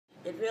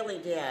really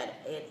did.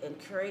 It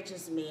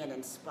encourages me and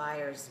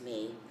inspires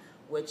me,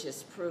 which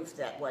is proof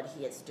that what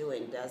he is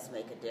doing does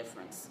make a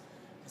difference.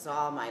 Because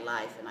all my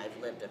life, and I've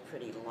lived a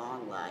pretty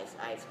long life,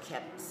 I've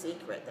kept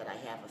secret that I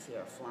have a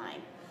fear of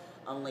flying.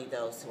 Only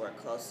those who are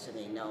close to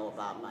me know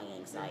about my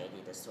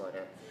anxiety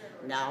disorder.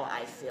 Now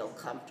I feel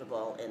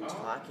comfortable in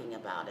talking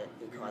about it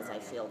because I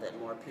feel that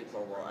more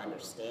people will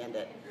understand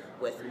it.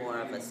 With more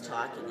of us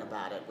talking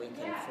about it, we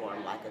can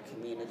form like a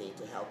community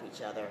to help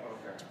each other,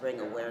 to bring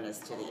awareness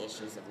to the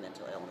issues of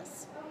mental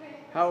illness.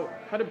 How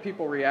did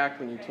people react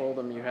when you told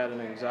them you had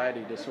an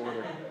anxiety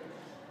disorder?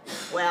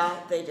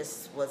 Well, they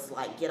just was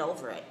like, get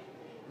over it.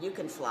 You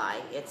can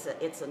fly.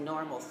 It's a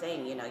normal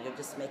thing. You know, you're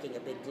just making a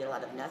big deal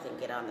out of nothing.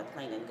 Get on the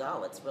plane and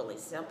go. It's really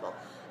simple.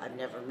 I've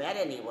never met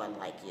anyone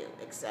like you,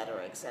 et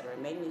cetera, et cetera.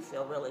 It made me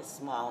feel really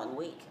small and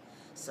weak.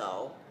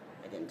 So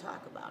I didn't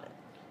talk about it.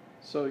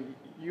 So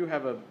you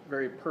have a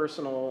very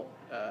personal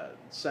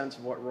sense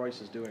of what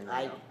Royce is doing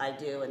right now. I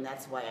do, and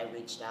that's why I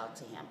reached out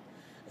to him.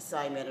 I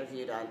saw him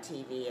interviewed on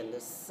TV, and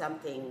there's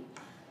something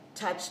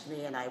touched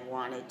me, and I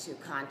wanted to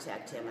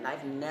contact him. And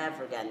I've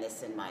never done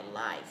this in my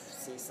life,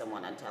 see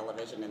someone on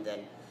television and then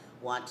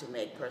want to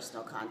make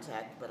personal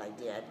contact, but I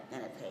did,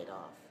 and it paid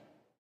off.